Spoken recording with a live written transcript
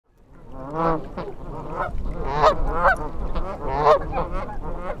Well,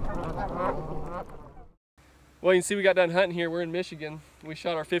 you can see we got done hunting here. We're in Michigan. We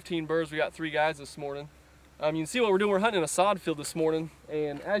shot our 15 birds. We got 3 guys this morning. You can see what we're doing. We're hunting in a sod field this morning,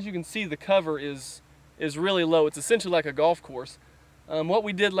 and as you can see, the cover is really low. It's essentially like a golf course. What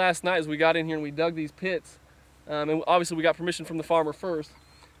we did last night is we got in here and we dug these pits, and obviously we got permission from the farmer first.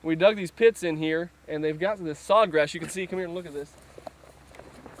 We dug these pits in here, and they've got this sod grass. You can see, come here and look at this.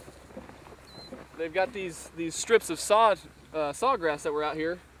 They've got these strips of sawgrass that were out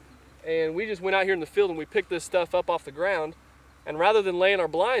here, and we just went out here in the field and we picked this stuff up off the ground. And rather than laying our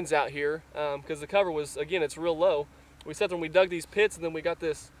blinds out here, because the cover was, again, it's real low, we sat there and we dug these pits, and then we got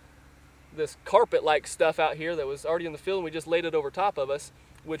this carpet-like stuff out here that was already in the field, and we just laid it over top of us,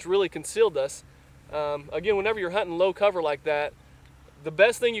 which really concealed us. Again, whenever you're hunting low cover like that, the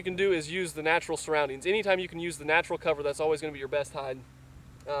best thing you can do is use the natural surroundings. Anytime you can use the natural cover, that's always going to be your best hide.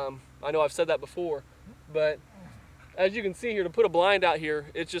 I know I've said that before, but as you can see here, to put a blind out here,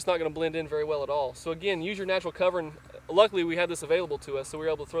 it's just not going to blend in very well at all. So again, use your natural cover, and luckily we had this available to us, so we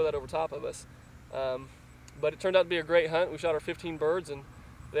were able to throw that over top of us. But it turned out to be a great hunt. We shot our 15 birds, and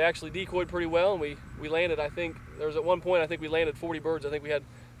they actually decoyed pretty well, and we landed, I think, there was at one point, I think we landed 40 birds. I think we had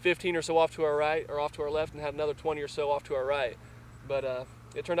 15 or so off to our right, or off to our left, and had another 20 or so off to our right. But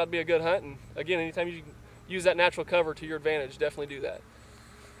it turned out to be a good hunt, and again, anytime you can use that natural cover to your advantage, definitely do that.